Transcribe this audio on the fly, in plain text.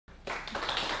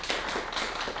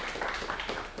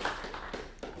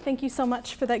Thank you so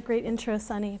much for that great intro,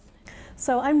 Sunny.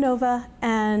 So I'm Nova,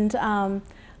 and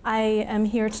I am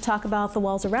here to talk about The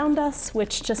Walls Around Us,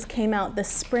 which just came out this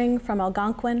spring from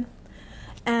Algonquin.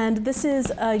 And this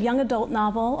is a young adult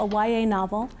novel, a YA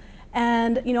novel.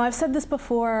 And I've said this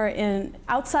before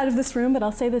outside of this room, but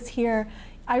I'll say this here.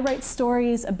 I write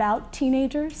stories about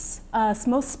teenagers,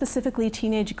 most specifically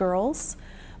teenage girls.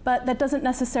 But that doesn't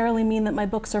necessarily mean that my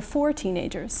books are for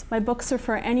teenagers. My books are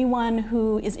for anyone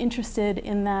who is interested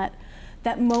in that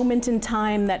moment in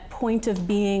time, that point of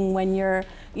being when you're,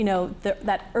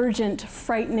 that urgent,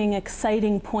 frightening,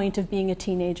 exciting point of being a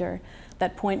teenager.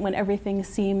 That point when everything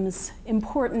seems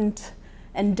important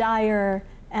and dire,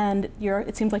 and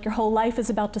it seems like your whole life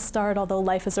is about to start, although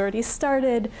life has already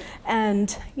started.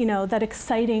 And that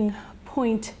exciting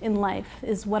point in life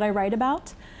is what I write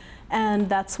about. And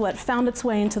that's what found its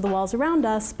way into The Walls Around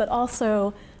Us, but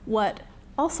also what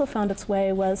also found its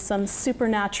way was some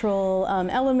supernatural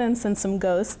elements and some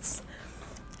ghosts.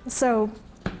 So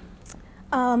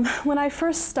when I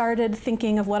first started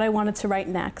thinking of what I wanted to write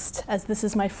next, as this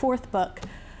is my 4th book,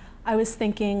 I was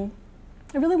thinking,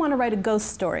 I really want to write a ghost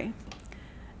story.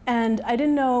 And I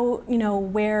didn't know,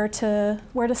 where to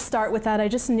start with that. I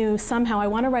just knew somehow I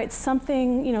want to write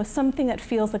something, something that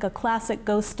feels like a classic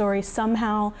ghost story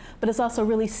somehow, but is also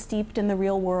really steeped in the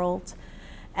real world.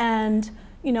 And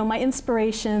my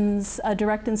inspirations,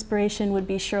 direct inspiration would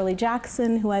be Shirley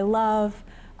Jackson, who I love.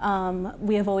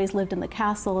 We Have Always Lived in the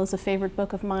Castle is a favorite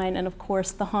book of mine, and of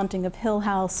course The Haunting of Hill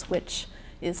House, which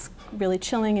is really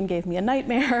chilling and gave me a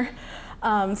nightmare.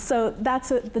 So that's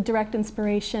the direct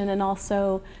inspiration, and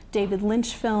also David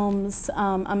Lynch films.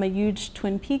 I'm a huge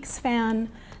Twin Peaks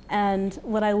fan, and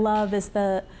what I love is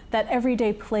that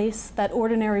everyday place, that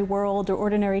ordinary world or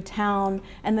ordinary town,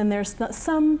 and then there's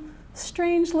some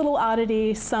strange little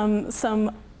oddity,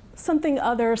 something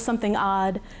other, something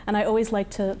odd, and I always like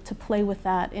to play with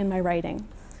that in my writing.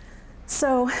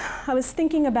 So I was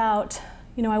thinking about,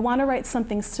 I want to write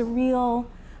something surreal,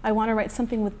 I want to write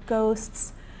something with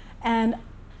ghosts, and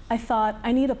I thought,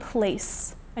 I need a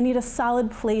place. I need a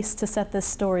solid place to set this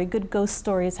story. Good ghost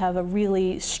stories have a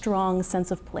really strong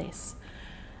sense of place.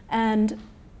 And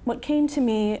what came to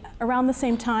me, around the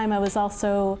same time, I was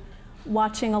also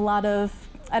watching a lot of,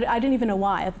 I didn't even know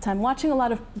why at the time, watching a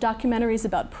lot of documentaries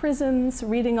about prisons,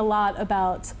 reading a lot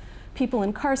about people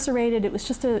incarcerated. It was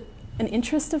just an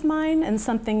interest of mine and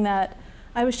something that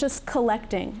I was just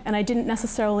collecting, and I didn't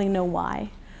necessarily know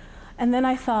why. And then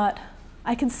I thought,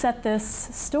 I could set this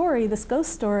story, this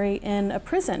ghost story, in a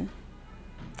prison.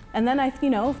 And then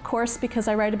of course, because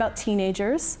I write about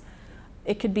teenagers,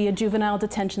 it could be a juvenile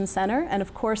detention center. And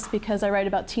of course, because I write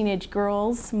about teenage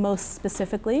girls, most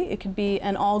specifically, it could be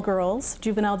an all-girls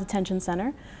juvenile detention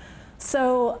center.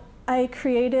 So I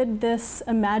created this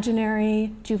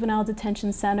imaginary juvenile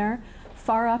detention center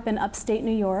far up in upstate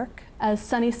New York. As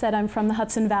Sunny said, I'm from the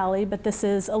Hudson Valley, but this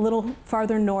is a little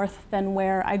farther north than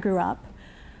where I grew up.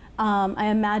 I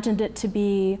imagined it to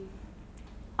be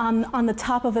on the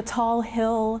top of a tall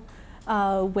hill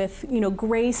with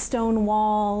gray stone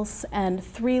walls and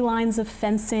 3 lines of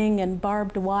fencing and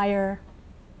barbed wire.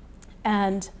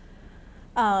 And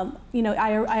I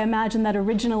imagined that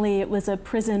originally it was a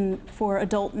prison for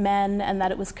adult men, and that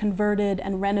it was converted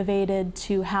and renovated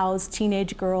to house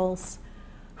teenage girls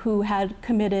who had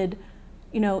committed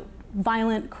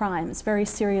violent crimes, very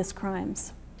serious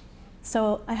crimes.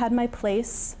 So I had my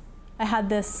place. I had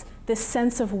this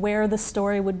sense of where the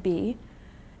story would be.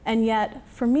 And yet,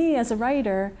 for me as a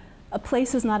writer, a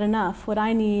place is not enough. What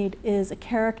I need is a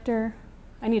character.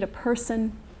 I need a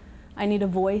person. I need a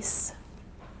voice.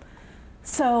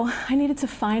 So I needed to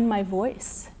find my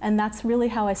voice. And that's really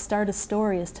how I start a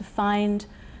story, is to find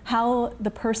how the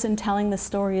person telling the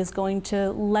story is going to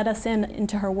let us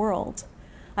into her world.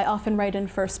 I often write in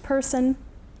first person.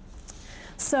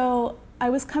 So I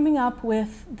was coming up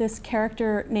with this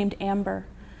character named Amber.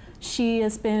 She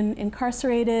has been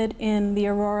incarcerated in the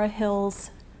Aurora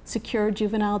Hills Secure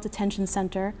Juvenile Detention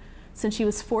Center since she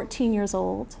was 14 years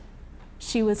old.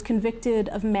 She was convicted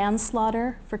of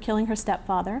manslaughter for killing her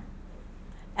stepfather.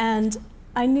 And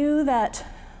I knew that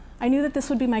this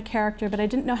would be my character, but I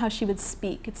didn't know how she would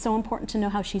speak. It's so important to know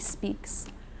how she speaks.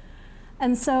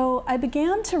 And so I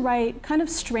began to write kind of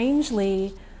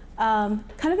strangely, kind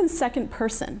of in second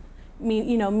person.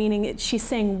 Meaning she's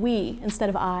saying we instead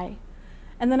of I.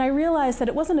 And then I realized that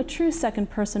it wasn't a true second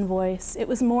person voice. It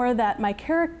was more that my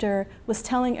character was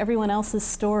telling everyone else's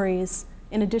stories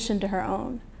in addition to her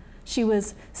own. She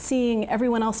was seeing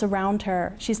everyone else around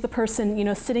her. She's the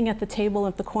person, sitting at the table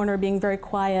at the corner being very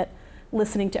quiet,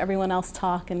 listening to everyone else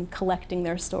talk and collecting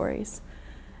their stories.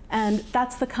 And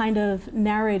that's the kind of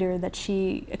narrator that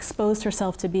she exposed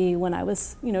herself to be when I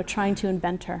was, trying to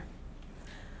invent her.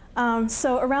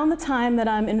 So around the time that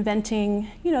I'm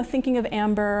inventing, thinking of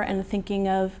Amber and thinking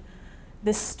of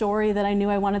this story that I knew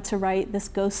I wanted to write, this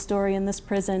ghost story in this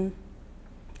prison,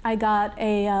 I got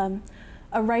a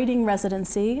writing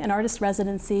residency, an artist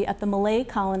residency at the Malay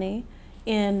colony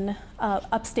in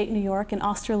upstate New York, in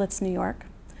Austerlitz, New York.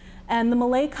 And the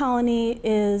Malay colony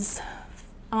is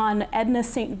on Edna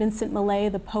St. Vincent Millay,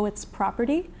 the poet's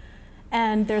property.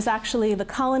 And there's actually the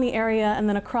colony area, and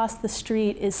then across the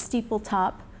street is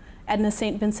Steepletop, Edna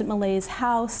St. Vincent Millay's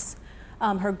house.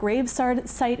 Her grave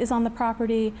site is on the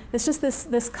property. It's just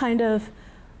this kind of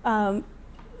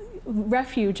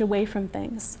refuge away from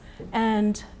things.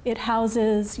 And it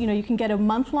houses, you can get a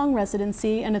month-long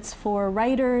residency, and it's for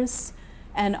writers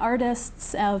and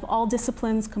artists of all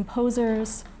disciplines,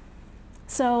 composers.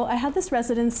 So I had this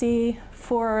residency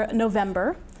for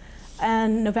November,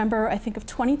 I think, of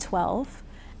 2012.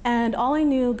 And all I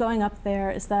knew going up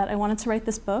there is that I wanted to write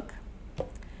this book.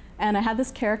 And I had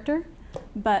this character,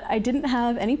 but I didn't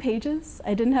have any pages.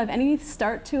 I didn't have any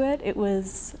start to it. It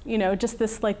was, just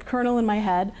this kernel in my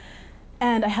head.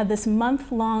 And I had this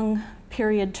month-long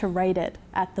period to write it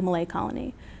at the Malay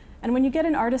colony. And when you get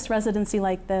an artist residency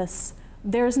like this,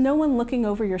 there's no one looking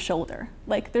over your shoulder.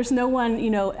 There's no one,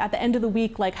 at the end of the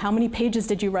week, how many pages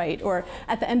did you write? Or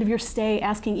at the end of your stay,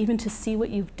 asking even to see what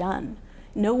you've done.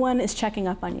 No one is checking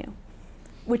up on you,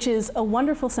 which is a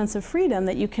wonderful sense of freedom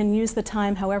that you can use the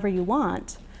time however you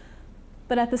want.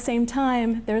 But at the same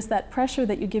time, there's that pressure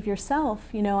that you give yourself.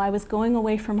 I was going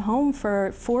away from home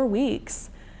for 4 weeks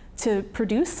to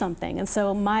produce something. And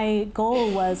so my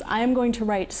goal was, I am going to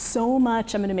write so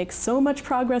much, I'm going to make so much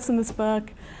progress in this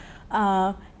book.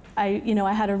 I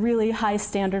had a really high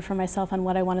standard for myself on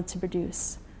what I wanted to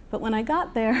produce. But when I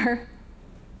got there,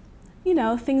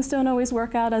 things don't always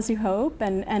work out as you hope,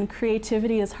 and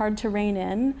creativity is hard to rein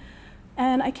in.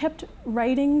 And I kept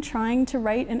writing, trying to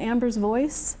write in Amber's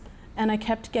voice, and I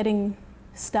kept getting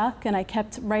stuck, and I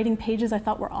kept writing pages I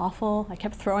thought were awful. I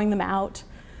kept throwing them out,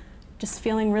 just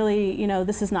feeling really,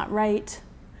 this is not right.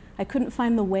 I couldn't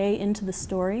find the way into the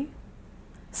story.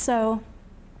 So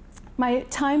my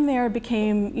time there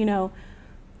became,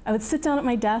 I would sit down at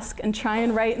my desk and try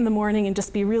and write in the morning and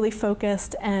just be really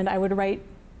focused, and I would write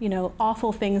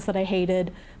awful things that I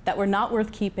hated that were not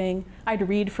worth keeping. I'd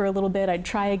read for a little bit, I'd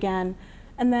try again.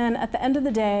 And then at the end of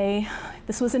the day,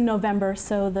 this was in November,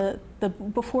 so the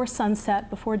before sunset,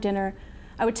 before dinner,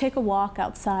 I would take a walk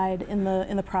outside in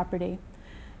the property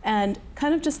and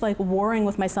kind of just warring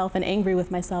with myself and angry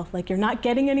with myself, you're not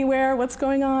getting anywhere, what's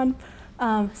going on?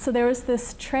 So there was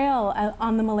this trail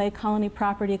on the Malay colony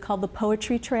property called the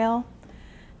Poetry Trail.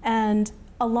 And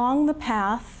along the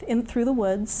path through the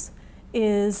woods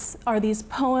are these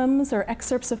poems or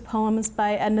excerpts of poems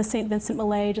by Edna St. Vincent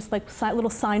Millay, just little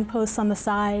signposts on the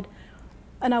side.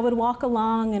 And I would walk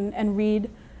along and read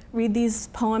these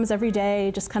poems every day,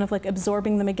 just kind of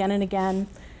absorbing them again and again.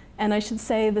 And I should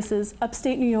say this is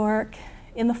upstate New York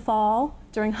in the fall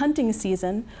during hunting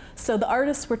season. So the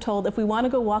artists were told, if we want to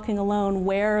go walking alone,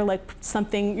 wear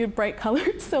something bright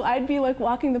colored. So I'd be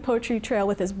walking the poetry trail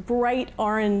with this bright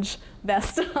orange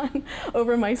vest on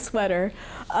over my sweater,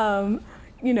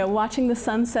 watching the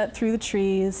sunset through the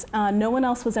trees. No one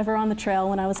else was ever on the trail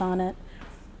when I was on it.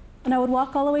 And I would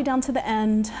walk all the way down to the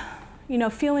end,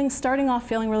 starting off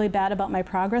feeling really bad about my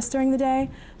progress during the day,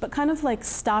 but kind of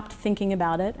stopped thinking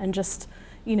about it and just,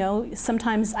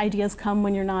 sometimes ideas come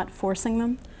when you're not forcing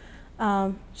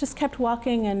them. Just kept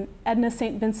walking, and Edna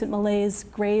St. Vincent Millay's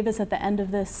grave is at the end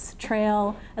of this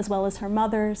trail, as well as her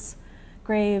mother's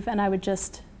grave, and I would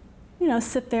just,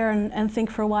 sit there and think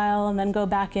for a while, and then go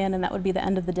back in, and that would be the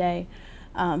end of the day,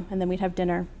 and then we'd have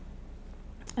dinner.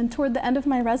 And toward the end of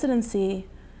my residency,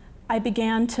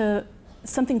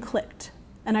 something clicked,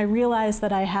 and I realized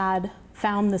that I had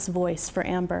found this voice for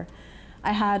Amber.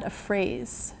 I had a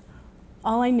phrase.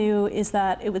 All I knew is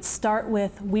that it would start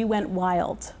with, "We went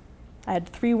wild." I had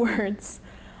 3 words.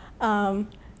 And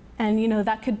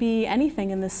that could be anything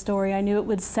in this story. I knew it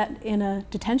would set in a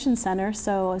detention center,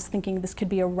 so I was thinking this could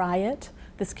be a riot.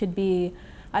 This could be,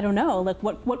 I don't know,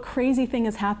 what crazy thing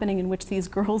is happening in which these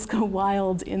girls go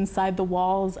wild inside the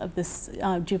walls of this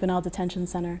juvenile detention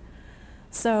center.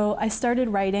 So I started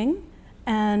writing,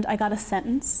 and I got a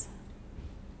sentence.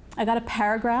 I got a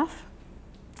paragraph,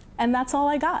 and that's all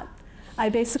I got. I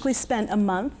basically spent a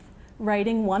month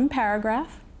writing 1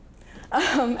 paragraph,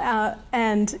 and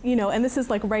this is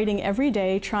writing every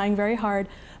day, trying very hard.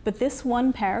 But this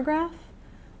 1 paragraph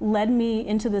led me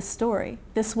into this story.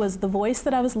 This was the voice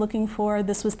that I was looking for.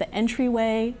 This was the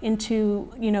entryway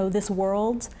into, this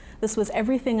world. This was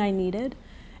everything I needed.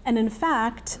 And in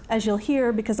fact, as you'll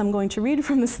hear, because I'm going to read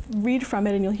from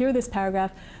it and you'll hear this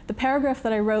paragraph, the paragraph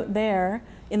that I wrote there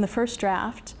in the first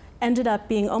draft ended up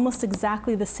being almost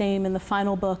exactly the same in the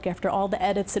final book after all the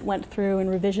edits it went through and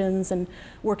revisions and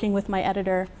working with my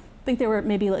editor. I think there were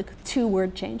maybe like 2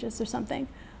 word changes or something.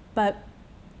 But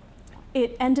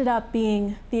it ended up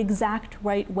being the exact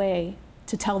right way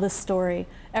to tell this story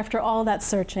after all that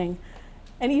searching.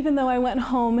 And even though I went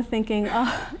home thinking,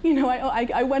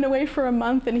 I went away for a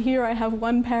month and here I have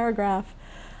 1 paragraph,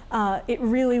 it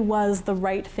really was the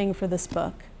right thing for this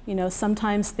book.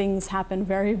 Sometimes things happen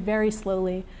very, very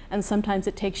slowly, and sometimes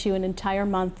it takes you an entire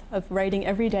month of writing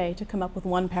every day to come up with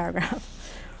 1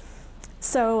 paragraph.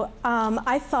 So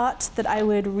I thought that I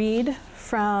would read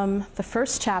from the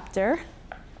first chapter,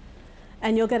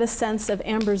 and you'll get a sense of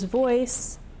Amber's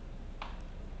voice,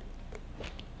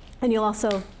 and you'll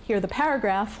also hear the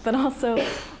paragraph, but also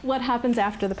what happens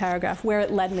after the paragraph, where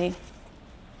it led me.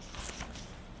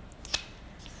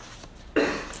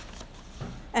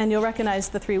 And you'll recognize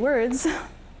the 3 words.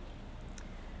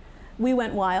 We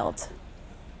went wild.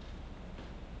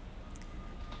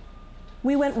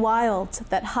 We went wild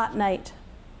that hot night.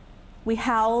 We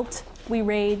howled, we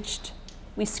raged,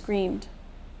 we screamed.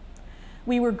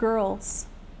 We were girls,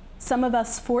 some of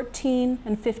us 14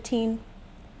 and 15,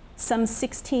 some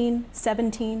 16,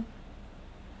 17.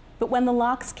 But when the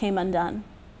locks came undone,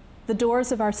 the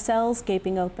doors of our cells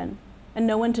gaping open, and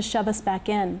no one to shove us back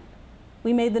in,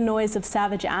 we made the noise of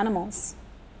savage animals,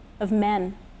 of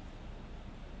men.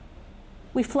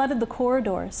 We flooded the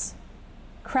corridors,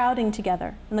 crowding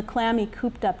together in the clammy,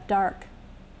 cooped-up dark.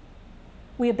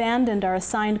 We abandoned our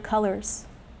assigned colors,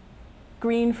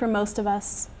 green for most of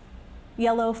us,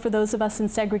 yellow for those of us in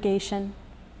segregation,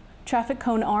 traffic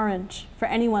cone orange for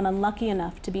anyone unlucky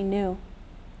enough to be new.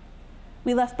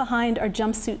 We left behind our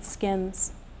jumpsuit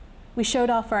skins. We showed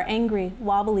off our angry,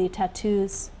 wobbly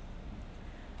tattoos.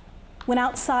 When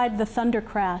outside the thunder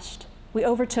crashed, we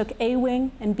overtook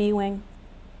A-Wing and B-Wing.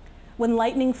 When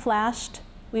lightning flashed,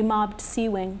 we mobbed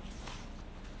C-Wing.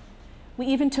 We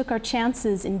even took our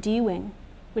chances in D-Wing,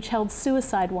 which held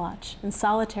suicide watch and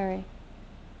solitary.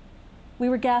 We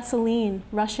were gasoline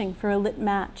rushing for a lit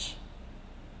match.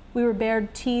 We were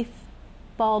bared teeth,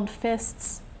 balled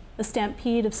fists, a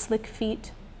stampede of slick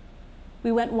feet.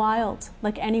 We went wild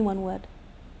like anyone would.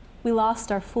 We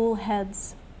lost our fool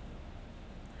heads.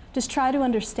 Just try to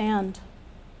understand.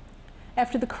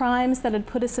 After the crimes that had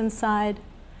put us inside,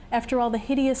 after all the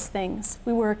hideous things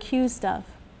we were accused of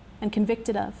and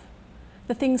convicted of,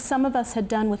 the things some of us had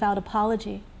done without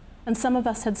apology, and some of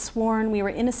us had sworn we were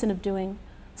innocent of doing,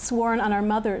 sworn on our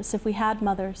mothers if we had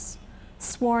mothers,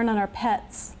 sworn on our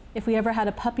pets if we ever had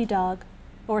a puppy dog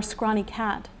or a scrawny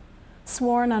cat,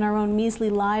 sworn on our own measly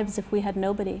lives if we had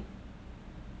nobody.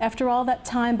 After all that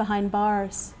time behind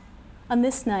bars, on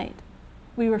this night,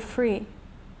 we were free,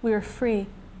 we were free,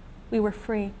 we were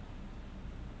free.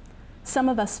 Some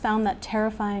of us found that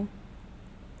terrifying.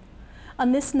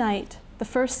 On this night, the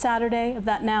first Saturday of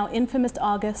that now infamous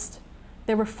August,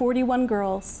 there were 41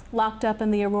 girls locked up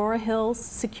in the Aurora Hills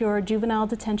Secure Juvenile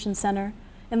Detention Center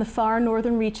in the far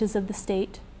northern reaches of the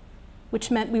state,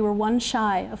 which meant we were 1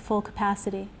 shy of full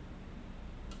capacity.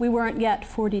 We weren't yet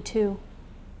 42.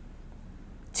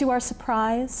 To our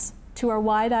surprise, to our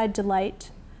wide-eyed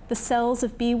delight, the cells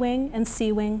of B-Wing and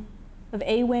C-Wing, of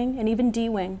A-Wing and even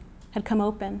D-Wing had come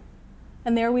open,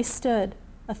 and there we stood,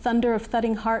 a thunder of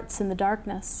thudding hearts in the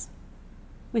darkness.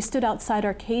 We stood outside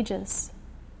our cages.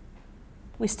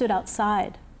 We stood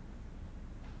outside.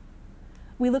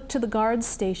 We looked to the guard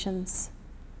stations.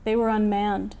 They were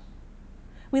unmanned.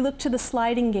 We looked to the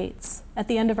sliding gates at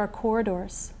the end of our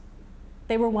corridors.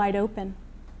 They were wide open.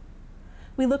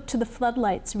 We looked to the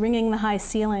floodlights ringing the high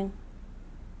ceiling.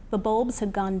 The bulbs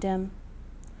had gone dim.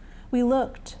 We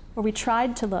looked, or we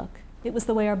tried to look. It was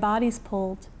the way our bodies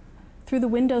pulled, through the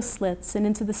window slits and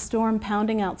into the storm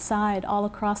pounding outside all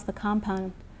across the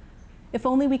compound. If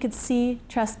only we could see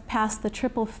past the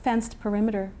triple fenced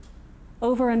perimeter,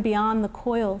 over and beyond the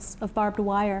coils of barbed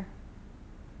wire,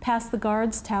 past the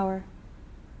guards tower,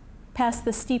 past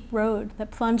the steep road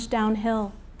that plunged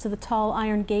downhill to the tall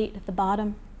iron gate at the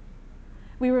bottom.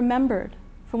 We remembered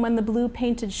from when the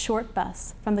blue-painted short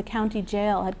bus from the county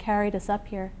jail had carried us up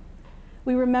here.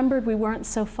 We remembered we weren't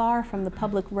so far from the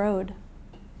public road.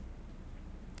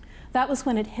 That was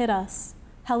when it hit us,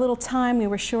 how little time we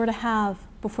were sure to have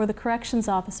before the corrections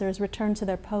officers returned to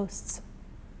their posts.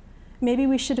 Maybe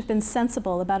we should have been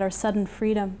sensible about our sudden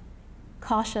freedom,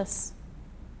 cautious.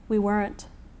 We weren't.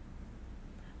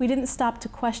 We didn't stop to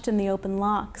question the open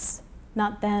locks,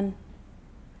 not then.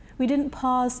 We didn't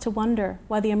pause to wonder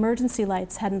why the emergency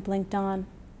lights hadn't blinked on,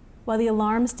 why the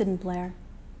alarms didn't blare.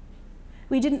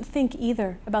 We didn't think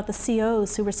either about the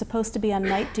COs who were supposed to be on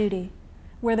night duty,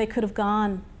 where they could have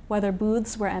gone, why their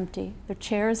booths were empty, their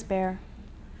chairs bare.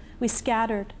 We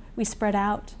scattered, we spread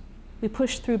out, we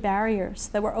pushed through barriers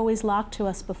that were always locked to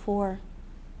us before.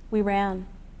 We ran.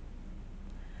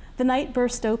 The night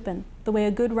burst open, the way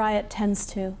a good riot tends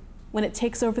to, when it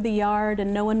takes over the yard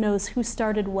and no one knows who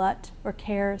started what or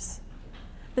cares.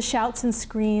 The shouts and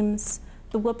screams,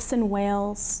 the whoops and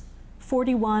wails,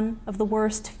 41 of the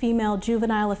worst female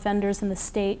juvenile offenders in the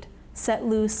state set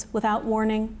loose without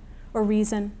warning or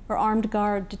reason or armed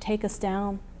guard to take us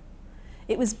down.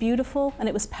 It was beautiful and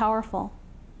it was powerful,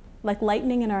 like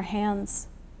lightning in our hands.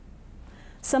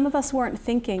 Some of us weren't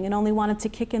thinking and only wanted to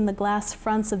kick in the glass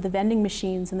fronts of the vending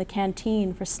machines in the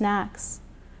canteen for snacks,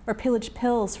 or pillage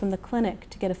pills from the clinic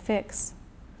to get a fix.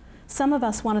 Some of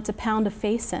us wanted to pound a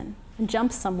face in and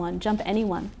jump someone, jump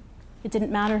anyone. It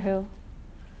didn't matter who.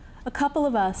 A couple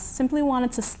of us simply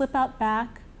wanted to slip out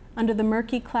back under the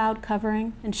murky cloud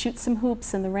covering and shoot some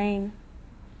hoops in the rain.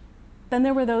 Then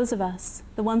there were those of us,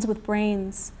 the ones with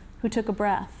brains, who took a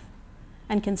breath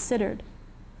and considered.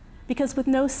 Because with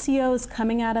no COs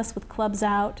coming at us with clubs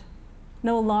out,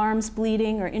 no alarms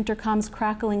bleeding or intercoms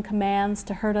crackling commands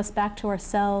to herd us back to our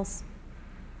cells,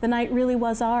 the night really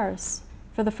was ours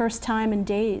for the first time in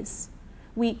days,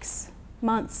 weeks,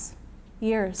 months,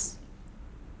 years.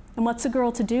 And what's a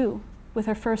girl to do with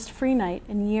her first free night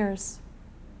in years?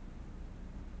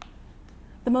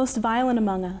 The most violent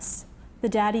among us, the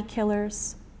daddy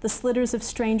killers, the slitters of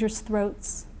strangers'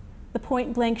 throats, the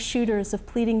point-blank shooters of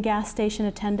pleading gas station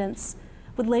attendants,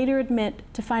 would later admit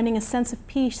to finding a sense of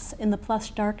peace in the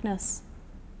plush darkness,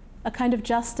 a kind of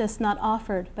justice not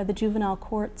offered by the juvenile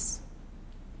courts.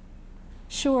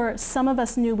 Sure, some of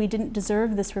us knew we didn't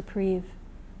deserve this reprieve.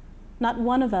 Not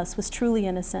one of us was truly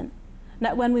innocent,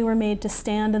 not when we were made to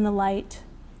stand in the light,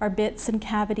 our bits and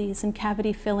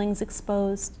cavity fillings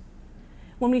exposed.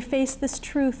 When we faced this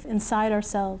truth inside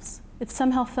ourselves, it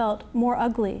somehow felt more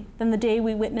ugly than the day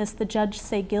we witnessed the judge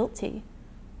say guilty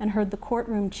and heard the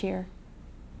courtroom cheer.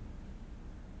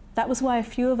 That was why a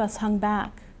few of us hung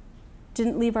back,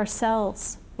 didn't leave our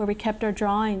cells where we kept our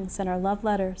drawings and our love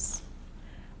letters,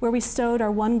 where we stowed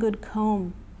our one good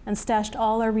comb and stashed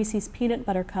all our Reese's peanut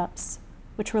butter cups,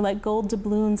 which were like gold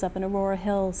doubloons up in Aurora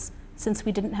Hills since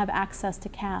we didn't have access to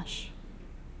cash.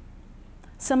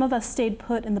 Some of us stayed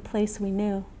put in the place we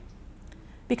knew,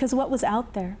 because what was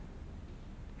out there?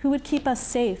 Who would keep us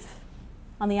safe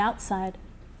on the outside?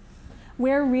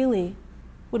 Where really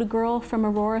would a girl from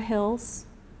Aurora Hills,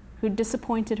 who'd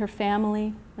disappointed her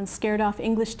family and scared off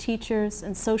English teachers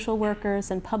and social workers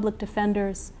and public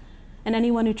defenders and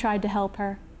anyone who tried to help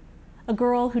her, a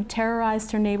girl who'd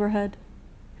terrorized her neighborhood,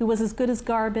 who was as good as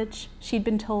garbage, she'd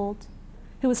been told,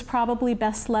 who was probably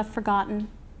best left forgotten,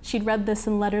 she'd read this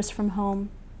in letters from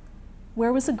home.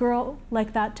 Where was a girl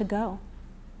like that to go?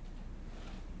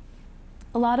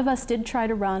 A lot of us did try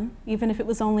to run, even if it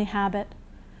was only habit.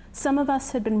 Some of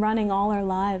us had been running all our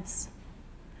lives.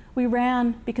 We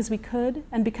ran because we could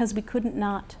and because we couldn't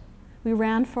not. We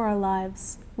ran for our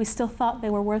lives. We still thought they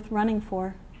were worth running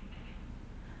for.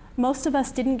 Most of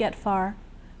us didn't get far.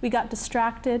 We got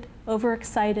distracted,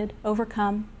 overexcited,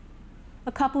 overcome.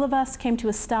 A couple of us came to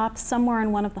a stop somewhere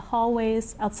in one of the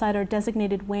hallways outside our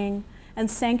designated wing and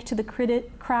sank to the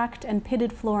cracked and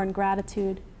pitted floor in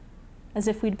gratitude, as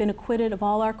if we'd been acquitted of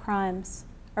all our crimes,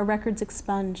 our records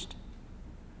expunged.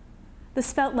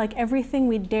 This felt like everything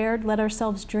we dared let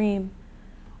ourselves dream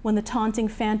when the taunting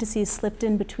fantasies slipped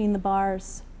in between the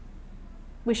bars.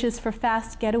 Wishes for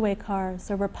fast getaway cars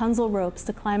or Rapunzel ropes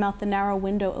to climb out the narrow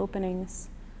window openings.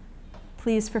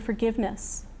 Pleas for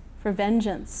forgiveness, for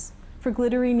vengeance, for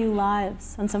glittery new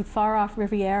lives on some far-off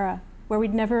Riviera where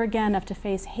we'd never again have to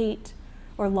face hate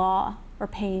or law or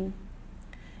pain.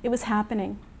 It was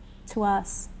happening to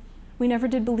us. We never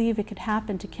did believe it could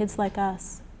happen to kids like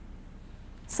us.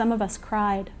 Some of us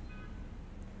cried.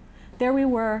 There we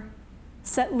were,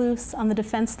 set loose on the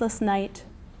defenseless night,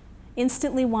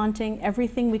 instantly wanting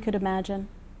everything we could imagine: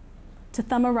 to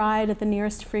thumb a ride at the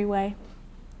nearest freeway,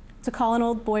 to call an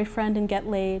old boyfriend and get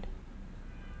laid,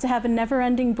 to have a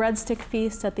never-ending breadstick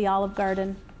feast at the Olive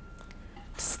Garden,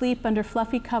 to sleep under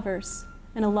fluffy covers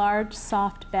in a large,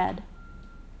 soft bed.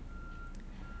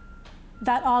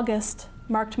 That August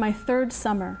marked my third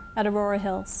summer at Aurora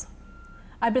Hills.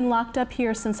 I'd been locked up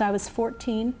here since I was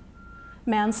 14.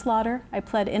 Manslaughter, I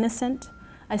pled innocent.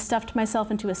 I stuffed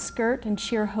myself into a skirt and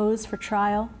sheer hose for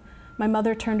trial. My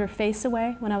mother turned her face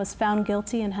away when I was found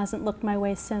guilty and hasn't looked my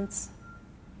way since.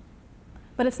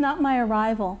 But it's not my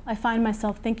arrival I find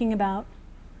myself thinking about,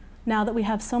 now that we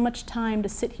have so much time to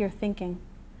sit here thinking.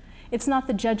 It's not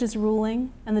the judge's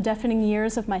ruling and the deafening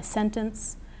years of my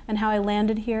sentence and how I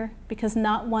landed here, because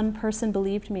not one person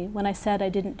believed me when I said I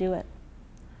didn't do it.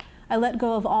 I let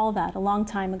go of all that a long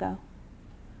time ago.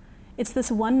 It's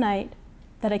this one night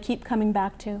that I keep coming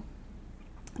back to.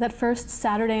 That first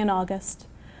Saturday in August,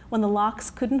 when the locks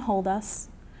couldn't hold us,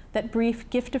 that brief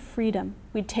gift of freedom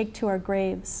we'd take to our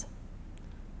graves.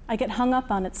 I get hung up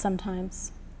on it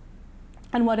sometimes.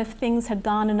 And what if things had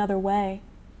gone another way?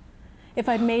 If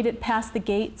I'd made it past the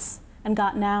gates and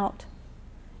gotten out?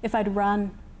 If I'd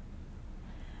run?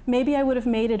 Maybe I would have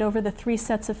made it over the 3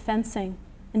 sets of fencing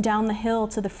and down the hill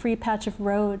to the free patch of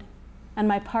road, and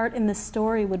my part in this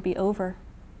story would be over.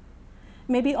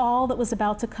 Maybe all that was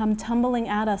about to come tumbling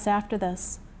at us after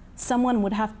this,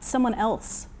 someone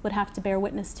else would have to bear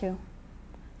witness to.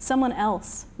 Someone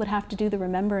else would have to do the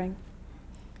remembering.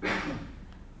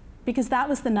 Because that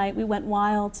was the night we went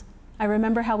wild. I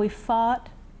remember how we fought,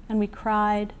 and we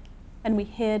cried, and we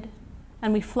hid,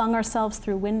 and we flung ourselves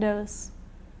through windows,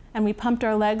 and we pumped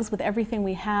our legs with everything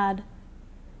we had,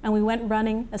 and we went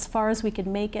running as far as we could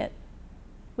make it,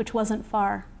 which wasn't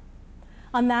far.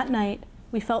 On that night,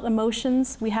 we felt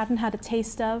emotions we hadn't had a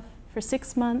taste of for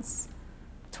 6 months,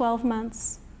 12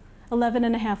 months,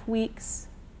 11.5 weeks,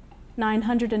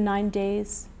 909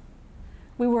 days.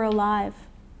 We were alive.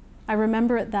 I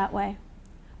remember it that way.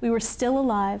 We were still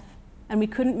alive, and we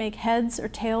couldn't make heads or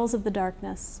tails of the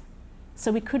darkness,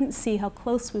 so we couldn't see how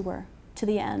close we were to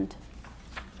the end.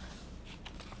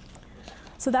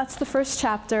 So that's the first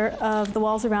chapter of The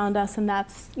Walls Around Us, and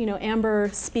that's, Amber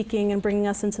speaking and bringing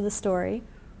us into the story.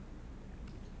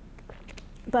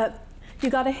 But you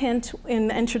got a hint in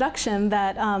the introduction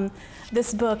that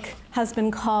this book has been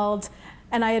called,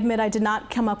 and I admit I did not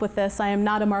come up with this, I am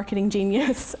not a marketing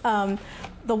genius, Orange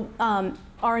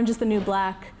is the New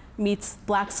Black meets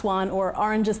Black Swan, or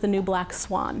Orange is the New Black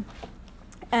Swan.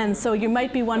 And so you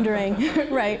might be wondering,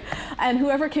 right, and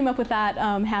whoever came up with that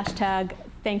hashtag,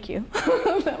 thank you.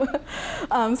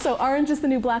 So Orange is the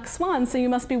New Black Swan, so you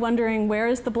must be wondering, where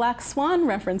is the Black Swan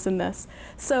reference in this?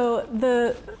 So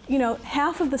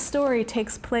half of the story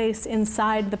takes place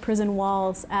inside the prison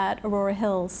walls at Aurora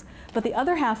Hills, but the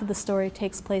other half of the story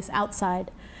takes place outside.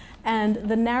 And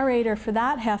the narrator for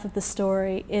that half of the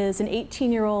story is an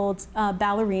 18-year-old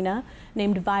ballerina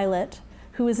named Violet,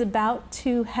 who is about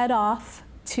to head off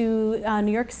to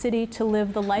New York City to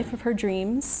live the life of her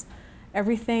dreams.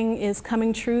 Everything is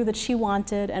coming true that she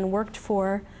wanted and worked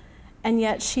for, and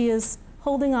yet she is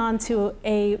holding on to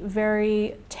a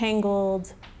very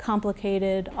tangled,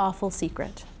 complicated, awful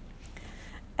secret.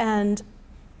 And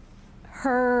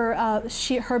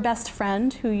her best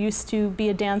friend, who used to be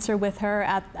a dancer with her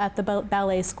at the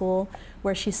ballet school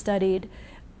where she studied,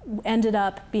 ended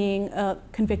up being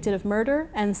convicted of murder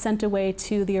and sent away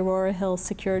to the Aurora Hills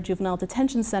Secure Juvenile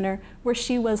Detention Center, where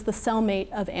she was the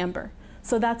cellmate of Amber.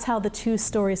 So that's how the two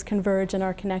stories converge and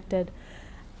are connected.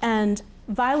 And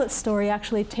Violet's story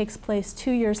actually takes place 2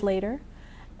 years later,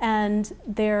 and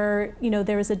there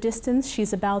is a distance.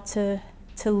 She's about to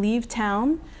leave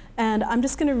town, and I'm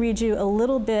just going to read you a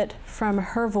little bit from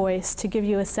her voice to give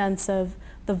you a sense of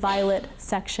the Violet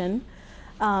section.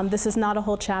 This is not a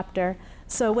whole chapter.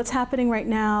 So what's happening right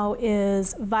now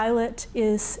is Violet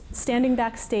is standing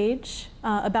backstage,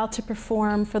 about to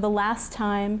perform for the last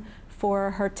time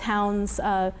for her town's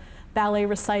ballet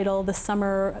recital, the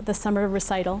summer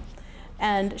recital.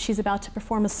 And she's about to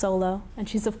perform a solo. And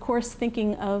she's, of course,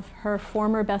 thinking of her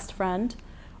former best friend,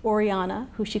 Oriana,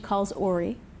 who she calls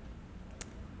Ori,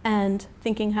 and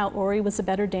thinking how Ori was a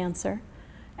better dancer,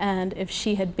 and if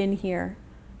she had been here,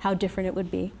 how different it would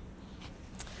be.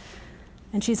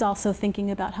 And she's also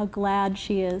thinking about how glad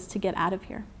she is to get out of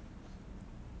here.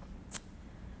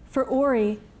 For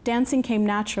Ori, dancing came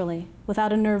naturally,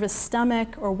 without a nervous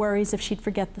stomach or worries if she'd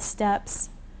forget the steps.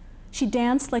 She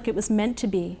danced like it was meant to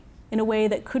be, in a way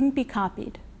that couldn't be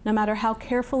copied, no matter how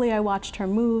carefully I watched her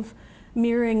move,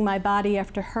 mirroring my body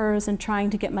after hers and trying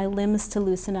to get my limbs to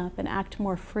loosen up and act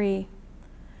more free.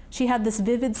 She had this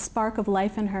vivid spark of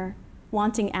life in her,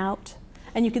 wanting out,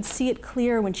 and you could see it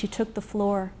clear when she took the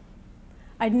floor.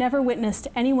 I'd never witnessed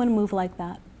anyone move like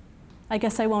that. I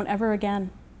guess I won't ever again.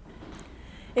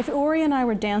 If Ori and I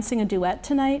were dancing a duet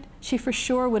tonight, she for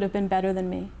sure would have been better than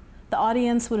me. The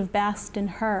audience would have basked in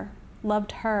her,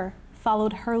 loved her,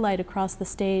 followed her light across the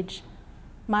stage.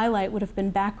 My light would have been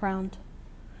background.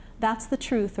 That's the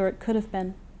truth, or it could have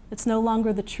been. It's no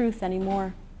longer the truth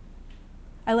anymore.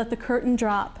 I let the curtain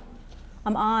drop.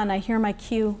 I'm on, I hear my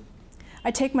cue.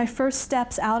 I take my first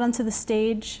steps out onto the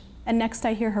stage, and next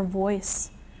I hear her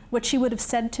voice, what she would have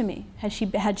said to me had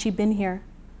she been here.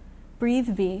 Breathe,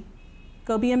 V.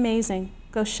 Go be amazing.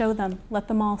 Go show them. Let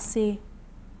them all see.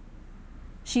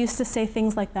 She used to say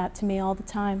things like that to me all the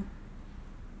time.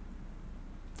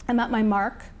 I'm at my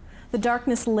mark. The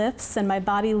darkness lifts and my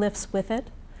body lifts with it.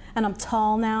 And I'm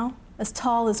tall now, as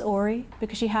tall as Ori,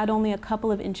 because she had only a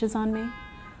couple of inches on me.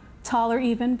 Taller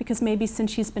even, because maybe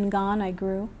since she's been gone, I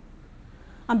grew.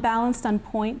 I'm balanced on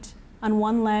point, on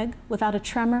one leg, without a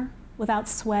tremor, without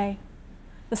sway.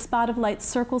 The spot of light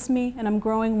circles me, and I'm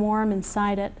growing warm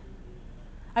inside it.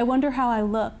 I wonder how I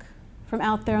look from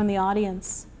out there in the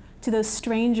audience to those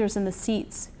strangers in the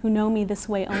seats who know me this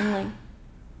way only,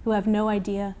 who have no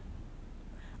idea.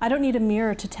 I don't need a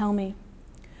mirror to tell me.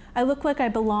 I look like I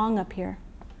belong up here.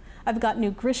 I've got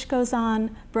new Grishkos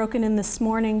on, broken in this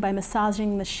morning by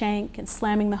massaging the shank and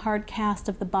slamming the hard cast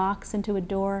of the box into a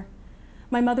door.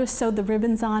 My mother sewed the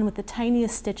ribbons on with the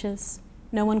tiniest stitches.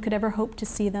 No one could ever hope to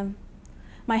see them.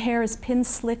 My hair is pin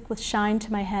slick with shine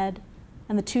to my head,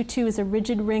 and the tutu is a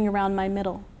rigid ring around my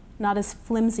middle, not as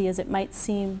flimsy as it might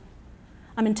seem.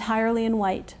 I'm entirely in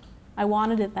white. I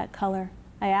wanted it that color.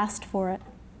 I asked for it.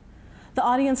 The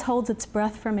audience holds its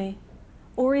breath for me.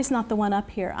 Ori's not the one up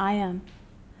here, I am.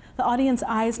 The audience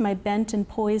eyes my bent and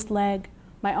poised leg,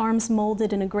 my arms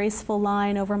molded in a graceful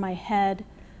line over my head,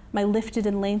 my lifted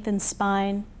and lengthened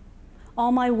spine.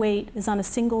 All my weight is on a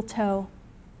single toe.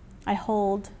 I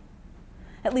hold.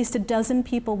 At least a dozen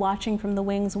people watching from the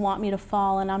wings want me to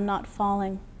fall, and I'm not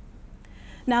falling.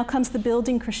 Now comes the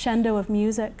building crescendo of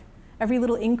music, every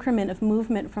little increment of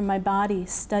movement from my body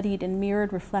studied in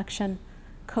mirrored reflection,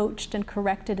 coached and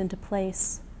corrected into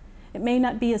place. It may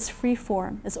not be as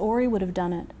freeform as Ori would have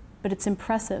done it, but it's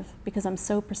impressive because I'm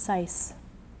so precise.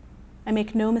 I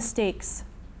make no mistakes,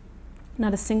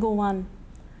 not a single one.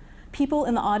 People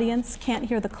in the audience can't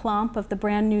hear the clomp of the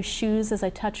brand new shoes as I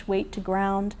touch weight to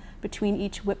ground between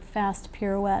each whip-fast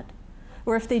pirouette.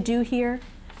 Or if they do hear,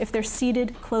 if they're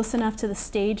seated close enough to the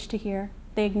stage to hear,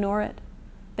 they ignore it.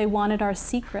 They wanted our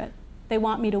secret. They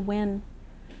want me to win.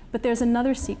 But there's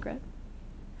another secret.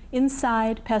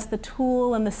 Inside, past the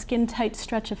tulle and the skin-tight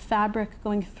stretch of fabric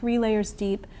going 3 layers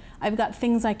deep, I've got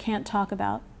things I can't talk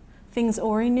about. Things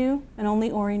Ori knew and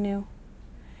only Ori knew.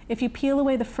 If you peel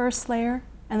away the first layer,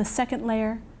 and the second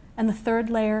layer, and the third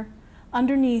layer,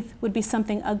 underneath would be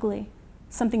something ugly,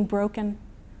 something broken.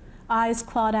 Eyes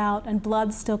clawed out and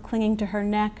blood still clinging to her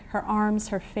neck, her arms,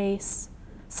 her face.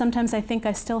 Sometimes I think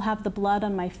I still have the blood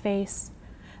on my face.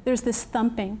 There's this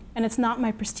thumping, and it's not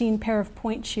my pristine pair of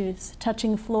point shoes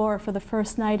touching floor for the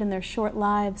first night in their short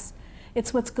lives.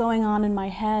 It's what's going on in my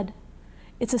head.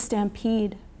 It's a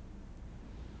stampede.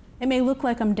 It may look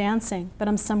like I'm dancing, but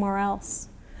I'm somewhere else.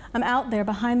 I'm out there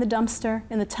behind the dumpster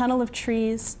in the tunnel of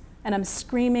trees, and I'm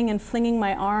screaming and flinging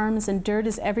my arms, and dirt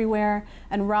is everywhere,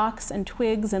 and rocks and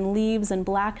twigs and leaves and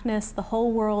blackness, the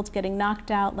whole world getting knocked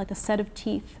out like a set of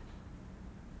teeth.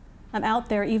 I'm out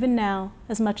there even now,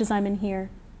 as much as I'm in here.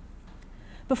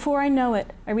 Before I know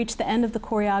it, I reach the end of the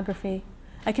choreography.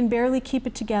 I can barely keep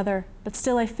it together, but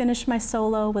still I finish my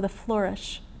solo with a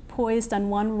flourish, poised on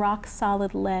one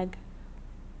rock-solid leg.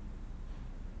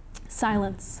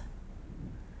 Silence.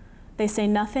 They say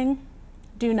nothing,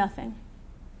 do nothing.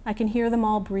 I can hear them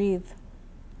all breathe.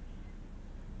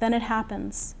 Then it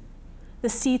happens. The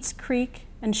seats creak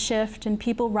and shift and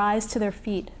people rise to their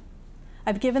feet.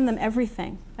 I've given them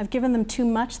everything. I've given them too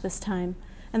much this time.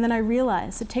 And then I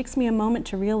realize, it takes me a moment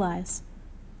to realize,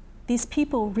 these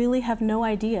people really have no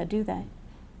idea, do they?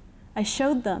 I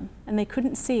showed them and they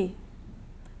couldn't see.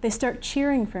 They start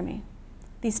cheering for me.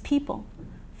 These people,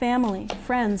 family,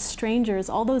 friends, strangers,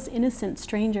 all those innocent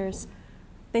strangers,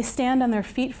 they stand on their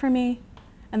feet for me,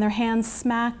 and their hands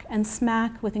smack and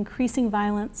smack with increasing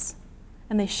violence,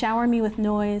 and they shower me with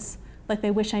noise like they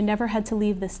wish I never had to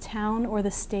leave this town or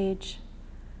this stage.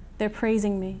 They're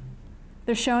praising me.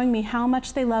 They're showing me how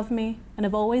much they love me and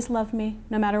have always loved me,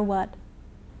 no matter what.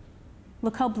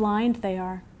 Look how blind they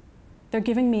are. They're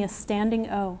giving me a standing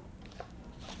O.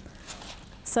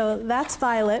 So that's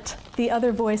Violet, the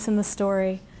other voice in the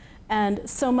story. And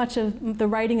so much of the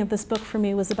writing of this book for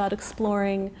me was about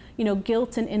exploring,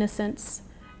 guilt and innocence,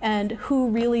 and who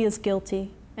really is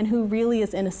guilty and who really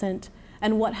is innocent,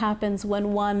 and what happens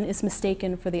when one is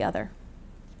mistaken for the other.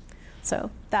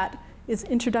 So that is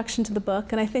introduction to the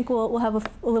book, and I think we'll have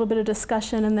a little bit of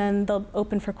discussion, and then they'll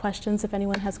open for questions if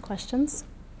anyone has questions.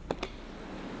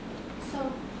 So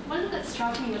one thing that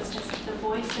struck me was just the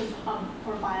voices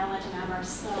for Violet and Emma are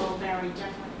so very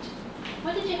different.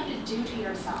 What did you have to do to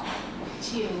yourself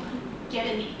to get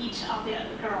into each of the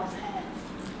girls' heads?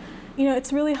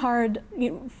 It's really hard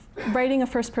writing a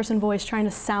first-person voice, trying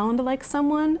to sound like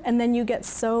someone, and then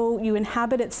you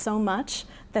inhabit it so much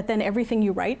that then everything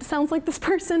you write sounds like this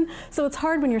person. So it's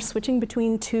hard when you're switching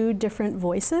between two different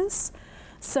voices.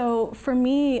 So for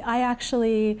me, I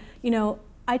actually,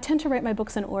 I tend to write my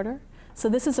books in order. So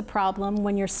this is a problem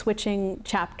when you're switching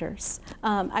chapters.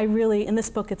 In this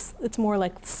book, it's more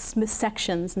like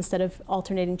sections instead of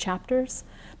alternating chapters.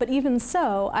 But even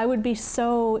so, I would be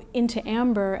so into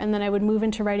Amber, and then I would move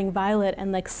into writing Violet,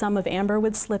 and like some of Amber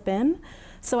would slip in.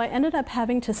 So I ended up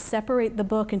having to separate the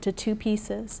book into two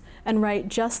pieces and write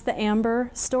just the Amber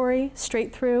story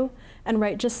straight through and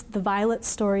write just the Violet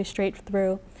story straight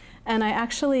through. And I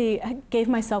actually gave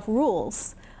myself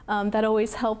rules. That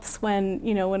always helps when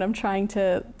I'm trying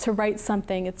to write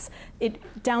something. It's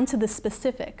down to the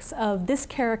specifics of this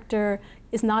character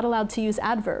is not allowed to use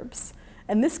adverbs,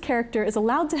 and this character is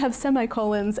allowed to have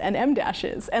semicolons and em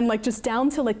dashes, and like just down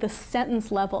to like the sentence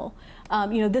level.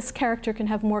 This character can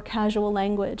have more casual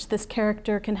language. This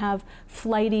character can have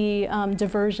flighty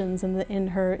diversions in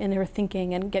her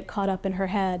thinking and get caught up in her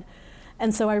head.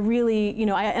 And so I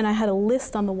really, I had a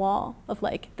list on the wall of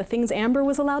like the things Amber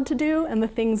was allowed to do and the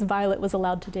things Violet was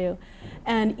allowed to do.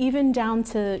 And even down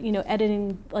to,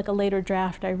 editing like a later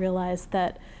draft, I realized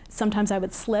that sometimes I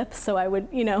would slip, so I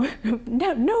would, no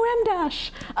em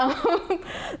dash,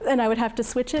 and I would have to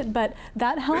switch it, but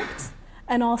that helped.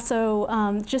 And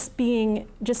also just being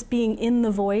in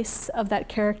the voice of that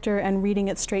character and reading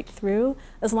it straight through,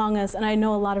 as long as, and I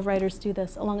know a lot of writers do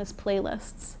this, along as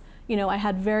playlists. I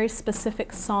had very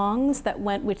specific songs that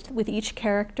went with each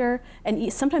character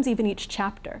and sometimes even each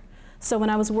chapter. So when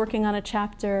I was working on a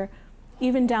chapter,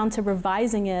 even down to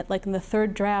revising it, like in the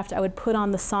third draft, I would put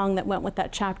on the song that went with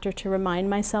that chapter to remind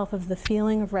myself of the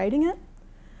feeling of writing it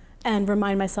and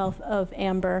remind myself of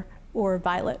Amber or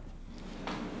Violet.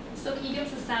 So can you give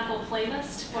us a sample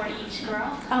playlist for each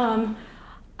girl?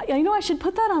 I should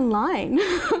put that online.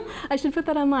 I should put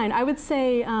that online. I would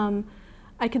say,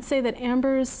 I could say that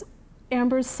Amber's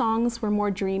songs were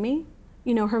more dreamy.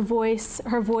 Her voice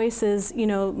is,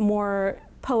 more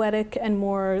poetic and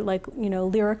more like,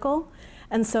 lyrical.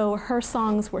 And so her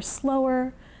songs were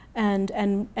slower and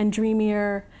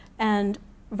dreamier, and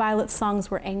Violet's songs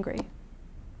were angry.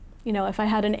 If I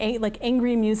had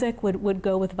angry music would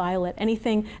go with Violet.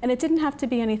 Anything, and it didn't have to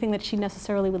be anything that she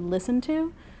necessarily would listen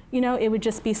to. It would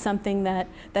just be something that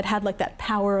had like that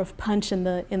power of punch in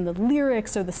the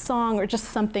lyrics or the song, or just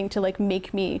something to like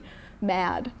make me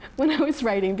mad when I was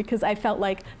writing, because I felt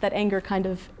like that anger kind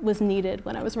of was needed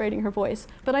when I was writing her voice.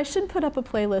 But I should put up a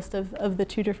playlist of the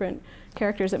two different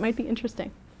characters. It might be interesting.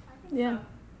 Yeah.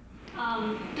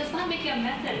 So. Does that make you a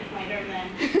method writer then?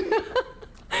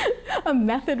 A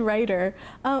method writer?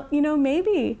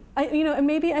 Maybe.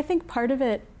 Maybe I think part of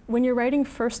it, when you're writing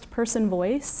first-person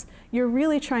voice, you're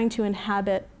really trying to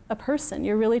inhabit a person.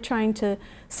 You're really trying to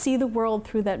see the world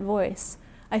through that voice.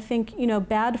 I think,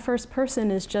 bad first person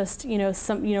is just,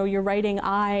 you're writing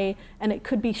I, and it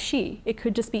could be she. It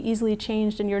could just be easily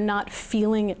changed, and you're not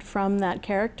feeling it from that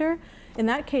character. In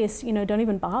that case, don't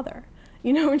even bother.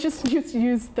 Just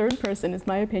use third person, is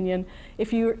my opinion.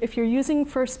 If you're using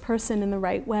first person in the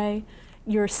right way,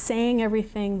 you're saying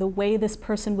everything the way this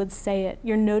person would say it.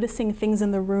 You're noticing things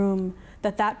in the room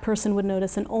that person would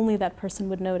notice, and only that person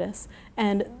would notice.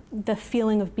 And the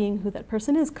feeling of being who that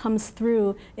person is comes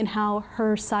through in how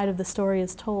her side of the story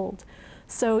is told.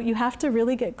 So you have to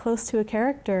really get close to a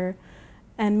character,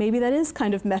 and maybe that is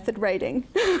kind of method writing.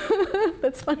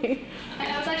 That's funny.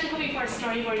 I was actually hoping for a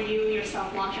story where you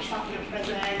yourself locked yourself in a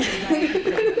prison.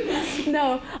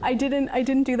 No, I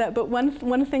didn't do that. But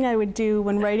one thing I would do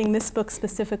when writing this book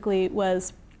specifically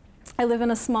was, I live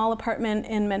in a small apartment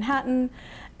in Manhattan,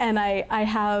 and I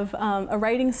have a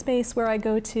writing space where I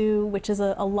go to, which is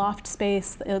a loft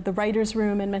space, the writer's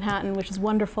room in Manhattan, which is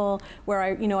wonderful, where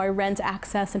I rent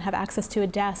access and have access to a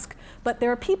desk. But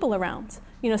there are people around.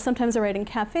 Sometimes I write in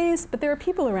cafes, but there are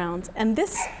people around. And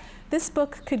this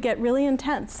book could get really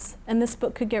intense, and this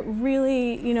book could get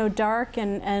really dark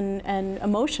and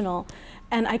emotional.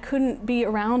 And I couldn't be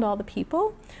around all the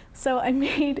people. So I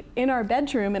made, in our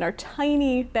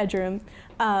tiny bedroom,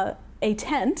 a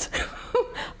tent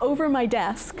over my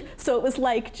desk. So it was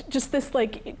like just this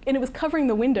and it was covering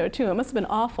the window too. It must have been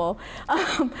awful.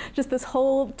 Just this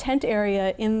whole tent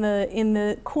area in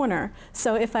the corner.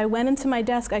 So if I went into my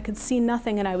desk, I could see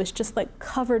nothing, and I was just like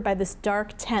covered by this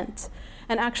dark tent.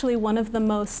 And actually, one of the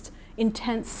most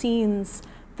intense scenes,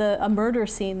 a murder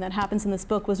scene that happens in this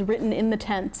book, was written in the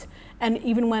tent. And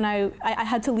even when I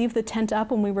had to leave the tent up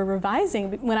when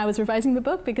I was revising the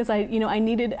book, because I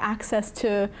needed access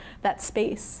to that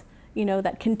space. you know,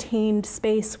 that contained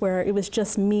space where it was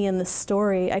just me and the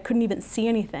story. I couldn't even see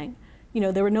anything. You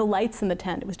know, there were no lights in the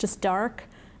tent. It was just dark,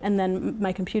 and then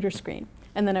my computer screen.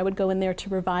 And then I would go in there to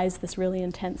revise this really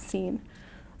intense scene.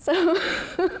 So.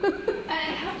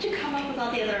 And how did you come up with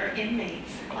all the other inmates,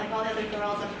 like all the other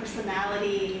girls, and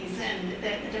personalities, and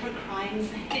the different crimes?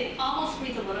 It almost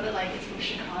reads a little bit like it's from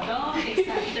Chicago,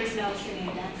 except there's no singing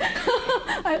and dancing.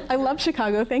 I love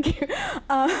Chicago, thank you.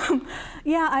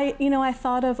 Yeah, I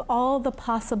thought of all the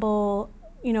possible,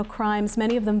 you know, crimes,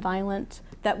 many of them violent,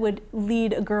 that would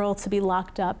lead a girl to be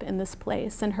locked up in this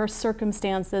place, and her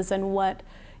circumstances, and what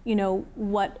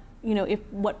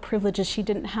privileges she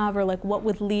didn't have, or like what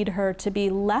would lead her to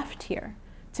be left here,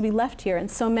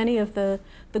 And so many of the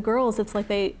girls, it's like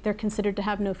they're considered to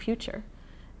have no future.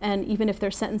 And even if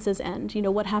their sentences end, you know,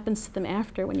 what happens to them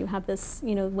after, when you have this,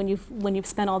 you know, when you've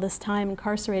spent all this time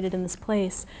incarcerated in this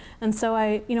place. And so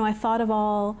I thought of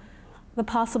all the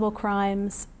possible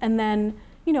crimes, and then,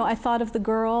 you know, I thought of the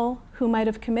girl who might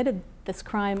have committed this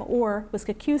crime or was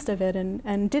accused of it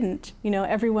and didn't. You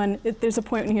know, there's a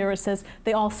point in here where it says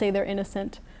they all say they're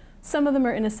innocent. Some of them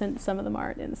are innocent, some of them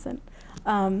aren't innocent.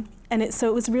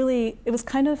 So it was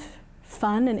kind of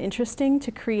fun and interesting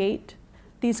to create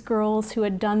these girls who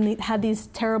had these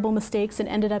terrible mistakes and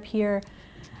ended up here.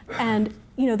 And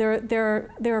you know, there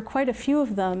are quite a few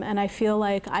of them, and I feel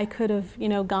like I could have, you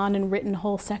know, gone and written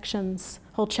whole sections,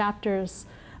 whole chapters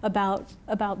about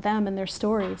them and their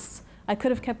stories. I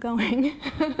could have kept going.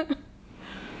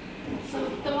 So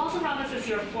The Walls Around Us is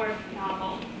your fourth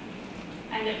novel,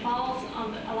 and it follows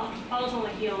on the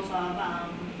heels of,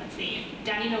 let's see,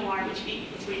 Danny Noir, which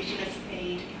was Reached This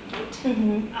Fade,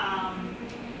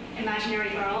 Imaginary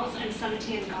Girls, and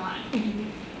 17 and Gone.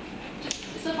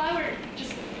 So if I were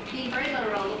just being very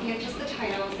literal, looking at just the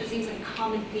titles, it seems like a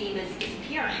common theme is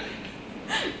disappearing.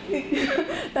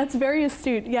 That's very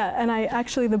astute, yeah. And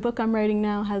actually, the book I'm writing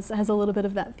now has a little bit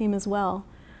of that theme as well.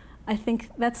 I think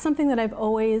that's something that I've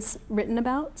always written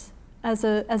about as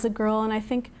a girl, and I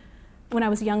think when I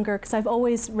was younger, because I've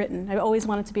always written, I've always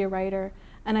wanted to be a writer,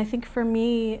 and I think for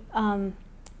me,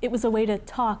 it was a way to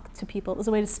talk to people. It was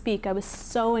a way to speak. I was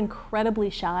so incredibly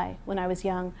shy when I was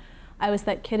young. I was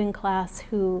that kid in class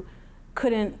who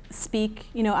couldn't speak.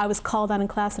 You know, I was called on in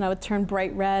class and I would turn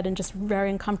bright red and just very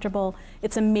uncomfortable.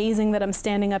 It's amazing that I'm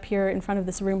standing up here in front of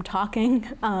this room talking.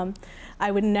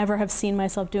 I would never have seen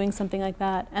myself doing something like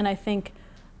that. And I think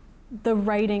the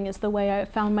writing is the way I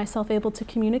found myself able to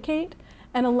communicate.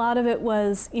 And a lot of it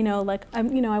was, you know, like, I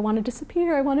want to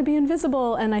disappear, I want to be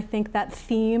invisible. And I think that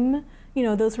theme, you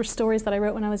know, those were stories that I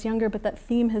wrote when I was younger, but that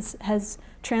theme has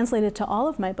translated to all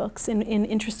of my books in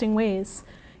interesting ways.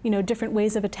 You know, different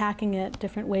ways of attacking it,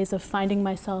 different ways of finding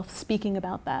myself speaking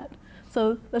about that.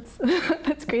 So that's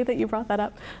that's great that you brought that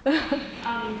up. So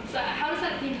how does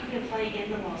that theme come into play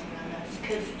in The Walls Around Us?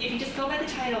 Because if you just go by the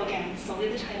title again, solely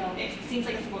the title, it seems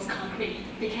like it's the most concrete.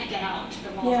 They can't get out, the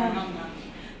walls around them.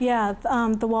 Yeah,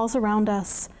 The Walls Around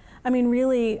Us. I mean,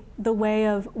 really, the way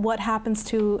of what happens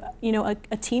to, you know,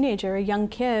 a teenager, a young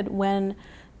kid, when,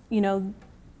 you know,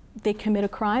 they commit a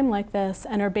crime like this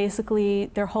and are basically,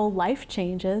 their whole life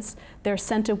changes. They're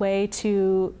sent away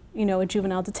to, you know, a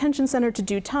juvenile detention center to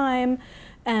do time,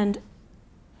 and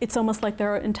it's almost like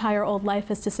their entire old life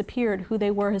has disappeared. Who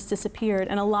they were has disappeared.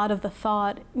 And a lot of the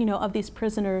thought, you know, of these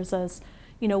prisoners as,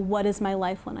 you know, what is my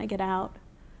life when I get out?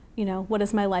 You know, what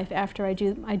is my life after I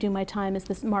do my time? Is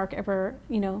this mark ever,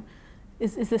 you know,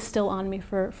 is this still on me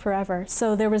for forever?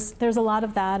 So there's a lot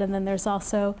of that, and then there's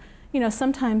also, you know,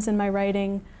 sometimes in my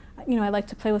writing, you know, I like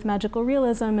to play with magical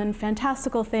realism and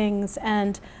fantastical things,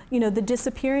 and, you know, the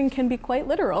disappearing can be quite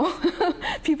literal.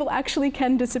 People actually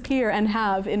can disappear and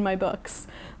have in my books.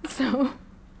 So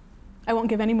I won't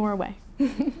give any more away. Is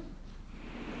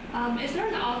there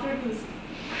an author whose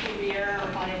career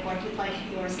or body of work you'd like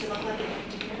yours to look like in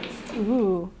 50 years?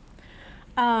 Ooh.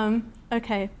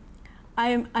 Okay.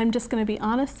 I'm just going to be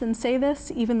honest and say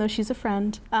this, even though she's a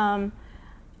friend.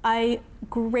 I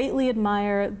greatly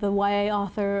admire the YA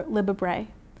author Libba Bray.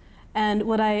 And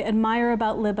what I admire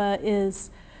about Libba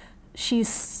is she's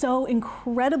so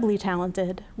incredibly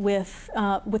talented with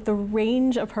the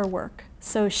range of her work.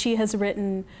 So she has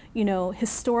written, you know,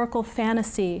 historical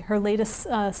fantasy. Her latest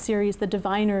series, The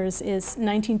Diviners, is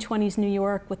 1920s New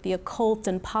York with the occult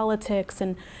and politics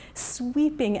and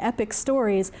sweeping epic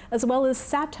stories, as well as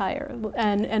satire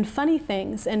and funny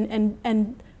things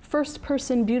and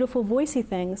first-person, beautiful, voicey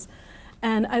things.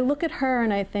 And I look at her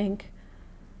and I think,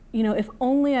 you know, if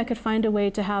only I could find a way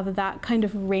to have that kind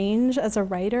of range as a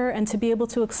writer and to be able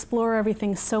to explore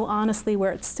everything so honestly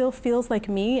where it still feels like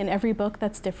me in every book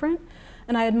that's different.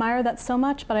 And I admire that so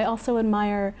much, but I also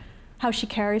admire how she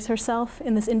carries herself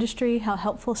in this industry, how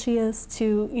helpful she is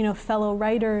to, you know, fellow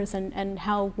writers, and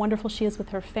how wonderful she is with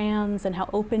her fans and how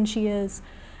open she is.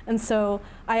 And so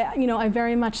I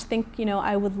very much think, you know,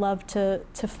 I would love to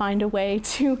find a way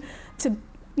to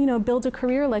you know, build a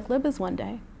career like Libba's one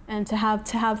day, and to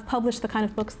have published the kind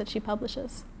of books that she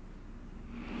publishes.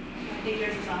 I think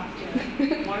yours is off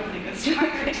to more than a good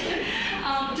start.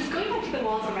 Just going back to the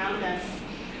walls around us,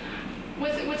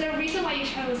 was there a reason why you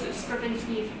chose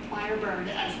Stravinsky's Firebird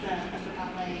as the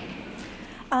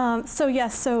ballet? So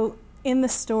yes, so in the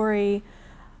story,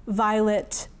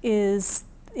 Violet is,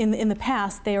 in the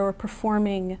past, they were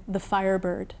performing the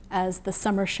Firebird as the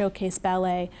summer showcase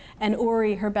ballet, and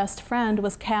Ori, her best friend,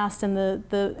 was cast in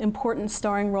the important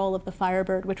starring role of the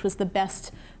Firebird, which was the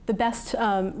best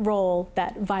role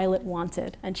that Violet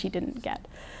wanted and she didn't get.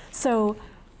 So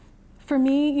for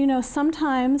me, you know,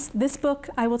 sometimes this book,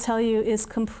 I will tell you, is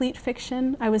complete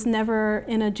fiction. I was never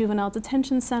in a juvenile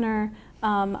detention center.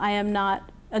 I am not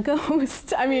a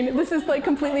ghost. I mean, this is like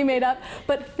completely made up,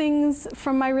 but things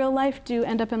from my real life do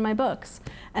end up in my books.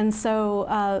 And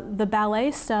so the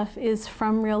ballet stuff is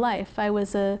from real life.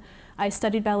 I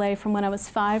studied ballet from when I was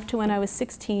 5 to when I was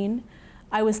 16.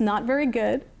 I was not very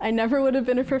good. I never would have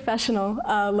been a professional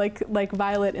like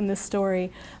Violet in this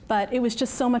story, but it was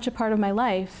just so much a part of my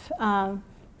life.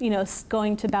 You know,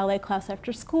 going to ballet class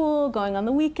after school, going on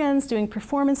the weekends, doing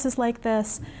performances like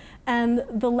this. And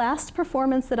the last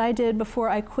performance that I did before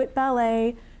I quit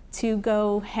ballet to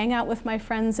go hang out with my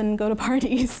friends and go to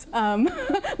parties,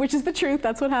 which is the truth,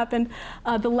 that's what happened.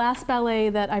 The last ballet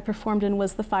that I performed in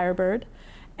was the Firebird.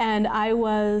 And I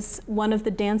was one of the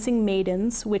dancing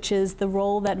maidens, which is the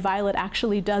role that Violet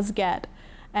actually does get.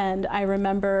 And I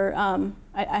remember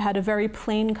I had a very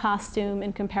plain costume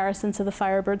in comparison to the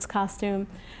Firebird's costume.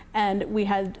 And we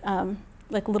had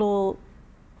like little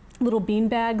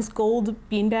beanbags, gold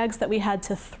beanbags that we had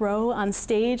to throw on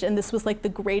stage. And this was like the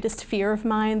greatest fear of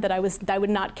mine, that I would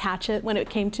not catch it when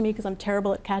it came to me, because I'm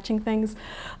terrible at catching things.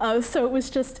 So it was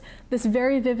just this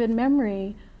very vivid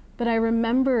memory. But I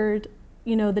remembered,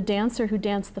 you know, the dancer who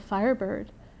danced the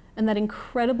Firebird, and that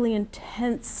incredibly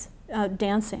intense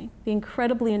dancing, the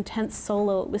incredibly intense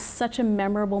solo. It was such a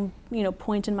memorable, you know,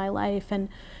 point in my life. And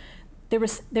there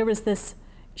was this,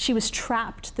 she was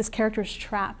trapped, this character was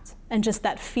trapped, and just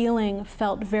that feeling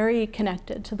felt very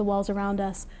connected to the walls around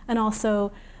us. And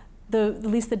also, at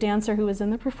least the dancer who was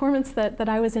in the performance that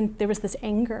I was in, there was this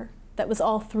anger that was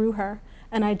all through her.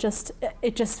 And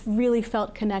it just really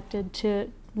felt connected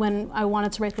to when I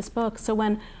wanted to write this book. So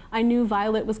when I knew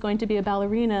Violet was going to be a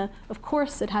ballerina, of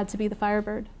course it had to be the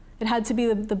Firebird. It had to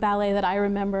be the ballet that I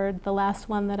remembered, the last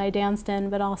one that I danced in,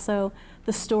 but also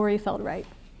the story felt right.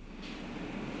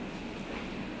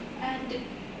 And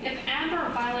if Amber,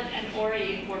 Violet, and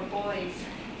Ori were boys,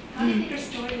 how do you think your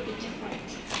story would be different?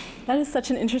 That is such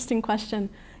an interesting question.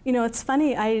 You know, it's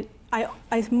funny, I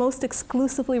most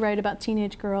exclusively write about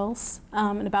teenage girls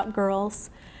and about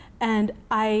girls, and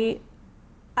I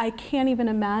can't even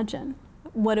imagine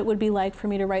what it would be like for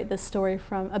me to write this story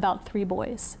about 3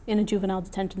 boys in a juvenile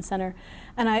detention center.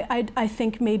 And I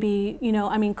think maybe, you know,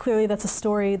 I mean, clearly that's a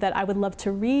story that I would love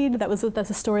to read. That's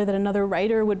a story that another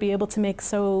writer would be able to make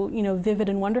so, you know, vivid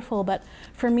and wonderful. But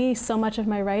for me, so much of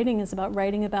my writing is about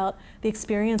writing about the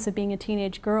experience of being a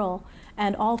teenage girl,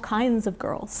 and all kinds of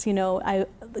girls, you know,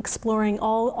 exploring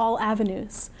all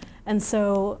avenues. And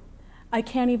so I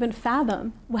can't even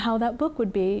fathom how that book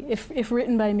would be if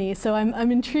written by me. So I'm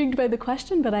intrigued by the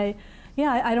question, but I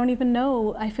don't even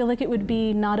know. I feel like it would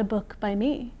be not a book by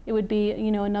me. It would be, you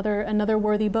know, another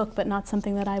worthy book, but not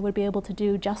something that I would be able to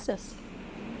do justice.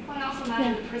 Well, and also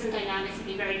imagine the prison dynamics would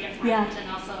be very different,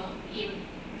 and also even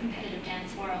competitive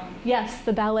dance world. Yes,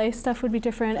 the ballet stuff would be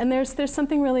different, and there's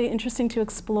something really interesting to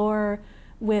explore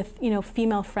with, you know,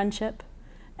 female friendship,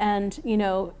 and, you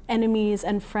know, enemies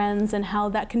and friends, and how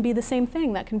that can be the same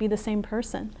thing, that can be the same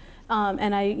person.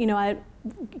 And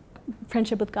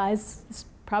friendship with guys is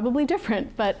probably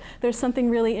different, but there's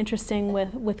something really interesting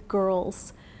with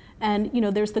girls. And, you know,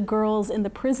 there's the girls in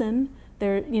the prison,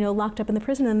 they're, you know, locked up in the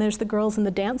prison, and there's the girls in the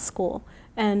dance school.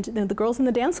 And you know, the girls in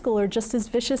the dance school are just as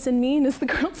vicious and mean as the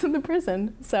girls in the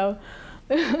prison, so.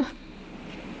 That's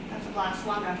a Black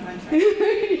Swan reference,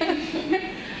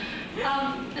 right?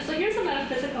 So here's a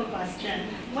metaphysical question.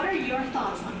 What are your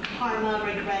thoughts on karma,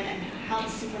 regret, and how the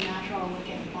supernatural would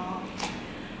get involved?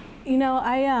 You know,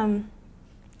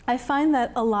 I find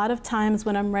that a lot of times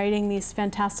when I'm writing these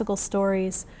fantastical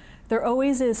stories, there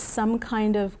always is some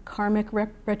kind of karmic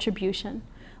retribution.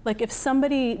 Like if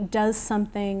somebody does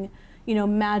something, you know,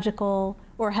 magical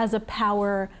or has a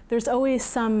power, there's always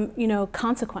some, you know,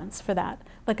 consequence for that.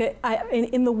 Like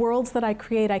in the worlds that I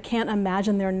create, I can't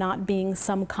imagine there not being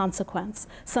some consequence,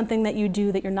 something that you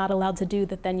do that you're not allowed to do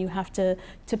that then you have to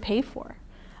pay for.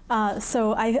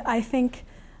 So I think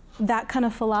that kind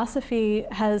of philosophy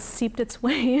has seeped its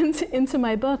way into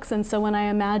my books, and so when I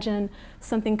imagine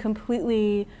something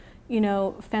completely, you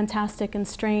know, fantastic and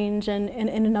strange and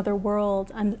in another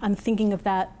world, I'm thinking of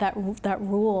that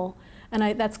rule,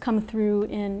 and that's come through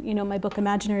in, you know, my book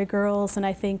Imaginary Girls, and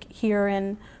I think here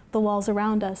in The Walls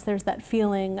Around Us, there's that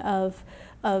feeling of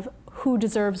who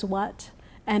deserves what,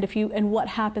 and what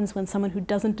happens when someone who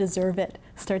doesn't deserve it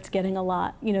starts getting a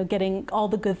lot, you know, getting all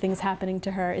the good things happening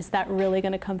to her. Is that really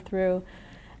going to come through?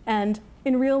 And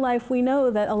in real life, we know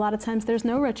that a lot of times there's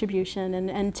no retribution,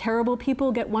 and terrible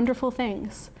people get wonderful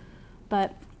things.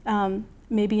 But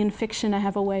maybe in fiction, I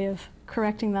have a way of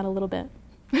correcting that a little bit.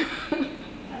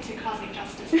 That's your cosmic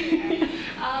justice there.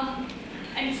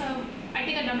 And so I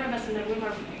think a number of us in the room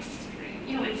are,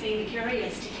 you know, insanely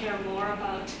curious to hear more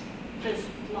about this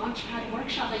Launchpad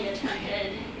workshop that you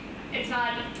attended. It's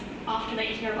not often that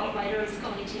you hear about writers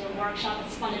going to a workshop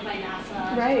that's funded by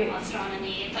NASA, right, for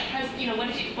astronomy. But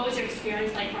what was your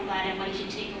experience like from that, and what did you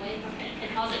take away from it,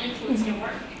 and how has it influenced your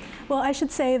work? Well, I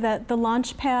should say that the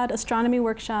Launchpad Astronomy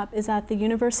Workshop is at the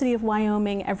University of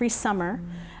Wyoming every summer.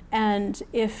 And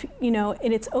if, you know,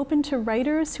 and it's open to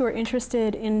writers who are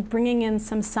interested in bringing in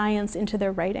some science into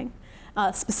their writing,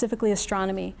 specifically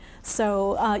astronomy.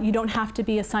 So you don't have to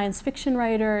be a science fiction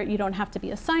writer, you don't have to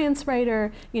be a science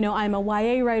writer. You know, I'm a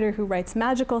YA writer who writes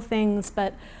magical things,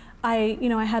 but I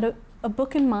had a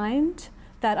book in mind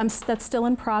that's still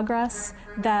in progress,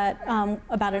 that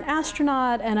about an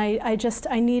astronaut, and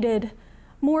I needed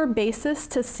more basis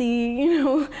to see, you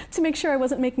know, to make sure I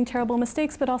wasn't making terrible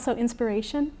mistakes, but also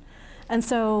inspiration. And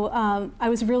so I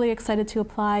was really excited to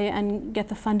apply and get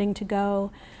the funding to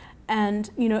go. And,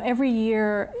 you know, every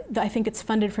year, I think it's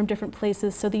funded from different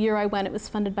places. So the year I went, it was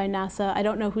funded by NASA. I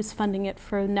don't know who's funding it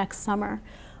for next summer.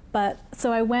 But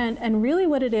so I went, and really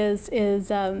what it is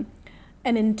an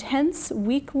intense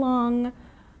week-long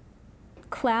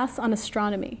class on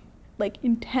astronomy. Like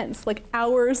intense, like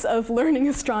hours of learning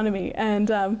astronomy. And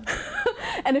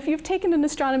and if you've taken an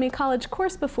astronomy college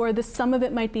course before, some of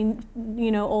it might be,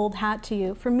 you know, old hat to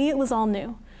you. For me, it was all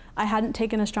new. I hadn't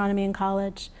taken astronomy in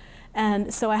college,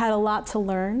 and so I had a lot to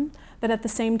learn. But at the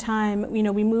same time, you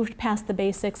know, we moved past the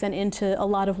basics and into a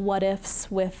lot of what ifs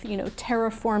with, you know,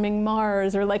 terraforming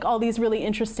Mars, or like all these really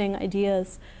interesting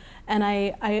ideas. And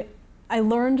I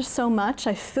learned so much.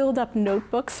 I filled up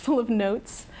notebooks full of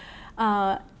notes.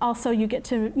 Also, you get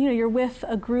to, you know, you're with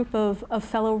a group of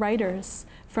fellow writers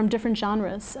from different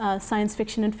genres, science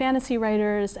fiction and fantasy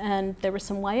writers, and there were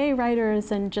some YA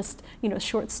writers, and just, you know,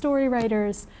 short story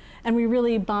writers, and we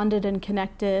really bonded and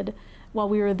connected while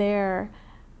we were there.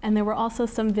 And there were also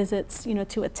some visits, you know,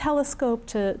 to a telescope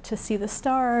to see the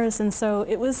stars, and so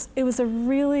it was a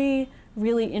really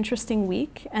interesting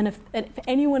week. And if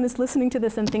anyone is listening to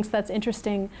this and thinks that's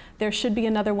interesting, there should be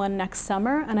another one next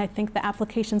summer, and I think the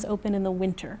applications open in the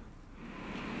winter.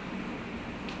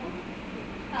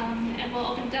 And we'll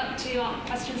open it up to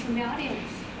questions from the audience.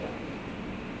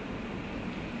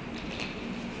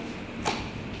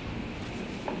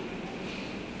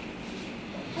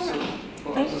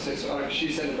 Well, I was going to say, so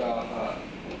she said about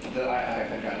that I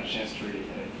haven't gotten a chance to read it,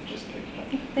 I just picked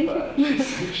it up.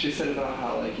 Thank you. She said about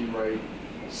how, like, you write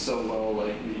so well,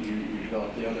 like you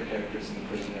develop the other characters in the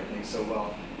prison and everything so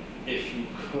well. If you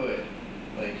could,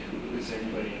 like, is there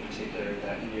anybody in particular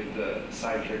that any of the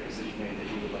side characters that you've made that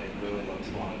you would like really love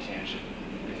to go on a tangent?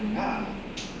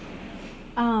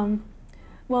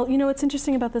 Well, you know, what's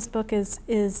interesting about this book is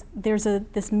there's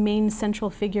this main central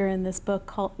figure in this book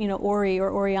called, you know, Ori, or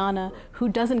Oriana, who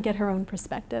doesn't get her own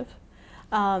perspective.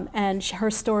 And her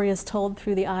story is told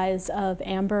through the eyes of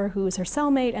Amber, who is her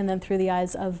cellmate, and then through the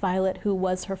eyes of Violet, who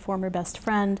was her former best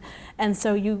friend. And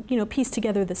so you know, piece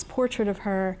together this portrait of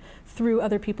her through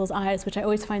other people's eyes, which I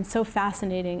always find so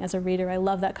fascinating as a reader. I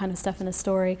love that kind of stuff in a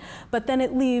story. But then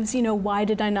it leaves, you know, why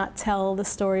did I not tell the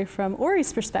story from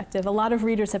Ori's perspective? A lot of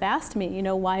readers have asked me, you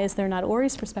know, why is there not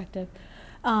Ori's perspective?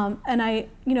 And I,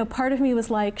 you know, part of me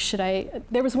was like,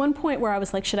 there was one point where I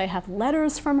was like, should I have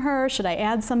letters from her? Should I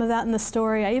add some of that in the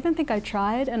story? I even think I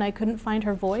tried, and I couldn't find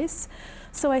her voice.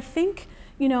 So I think,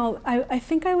 you know, I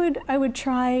think I would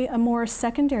try a more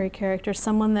secondary character,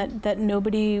 someone that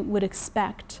nobody would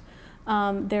expect.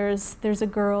 There's a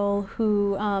girl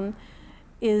who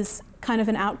is kind of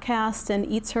an outcast and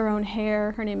eats her own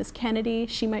hair. Her name is Kennedy.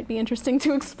 She might be interesting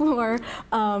to explore.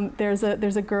 There's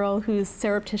a girl who's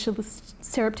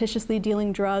surreptitiously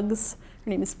dealing drugs. Her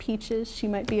name is Peaches. She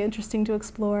might be interesting to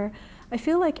explore. I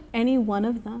feel like any one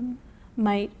of them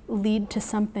might lead to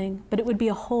something, but it would be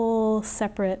a whole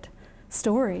separate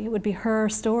story. It would be her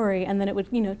story, and then it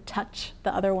would, touch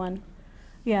the other one.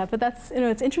 Yeah, but that's,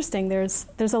 it's interesting. There's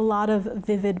a lot of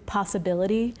vivid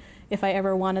possibility if I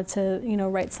ever wanted to,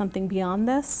 write something beyond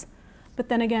this. But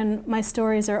then again, my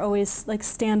stories are always like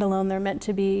standalone. They're meant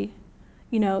to be,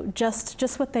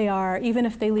 just what they are. Even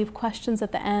if they leave questions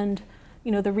at the end,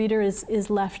 the reader is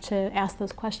left to ask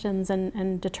those questions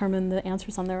and determine the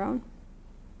answers on their own.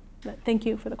 But thank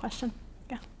you for the question.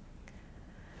 Yeah.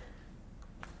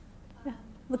 Yeah.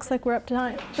 Looks like we're up to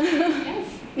time.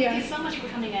 Yes. Yeah. Thank you so much for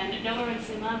coming in. Nova Ren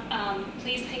Suma,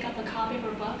 please pick up a copy of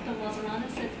her book, The Walls Around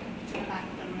Us. It's in the back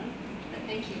of the room. But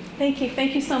thank you. Thank you.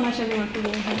 Thank you so much, everyone, for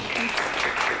being here. Thanks.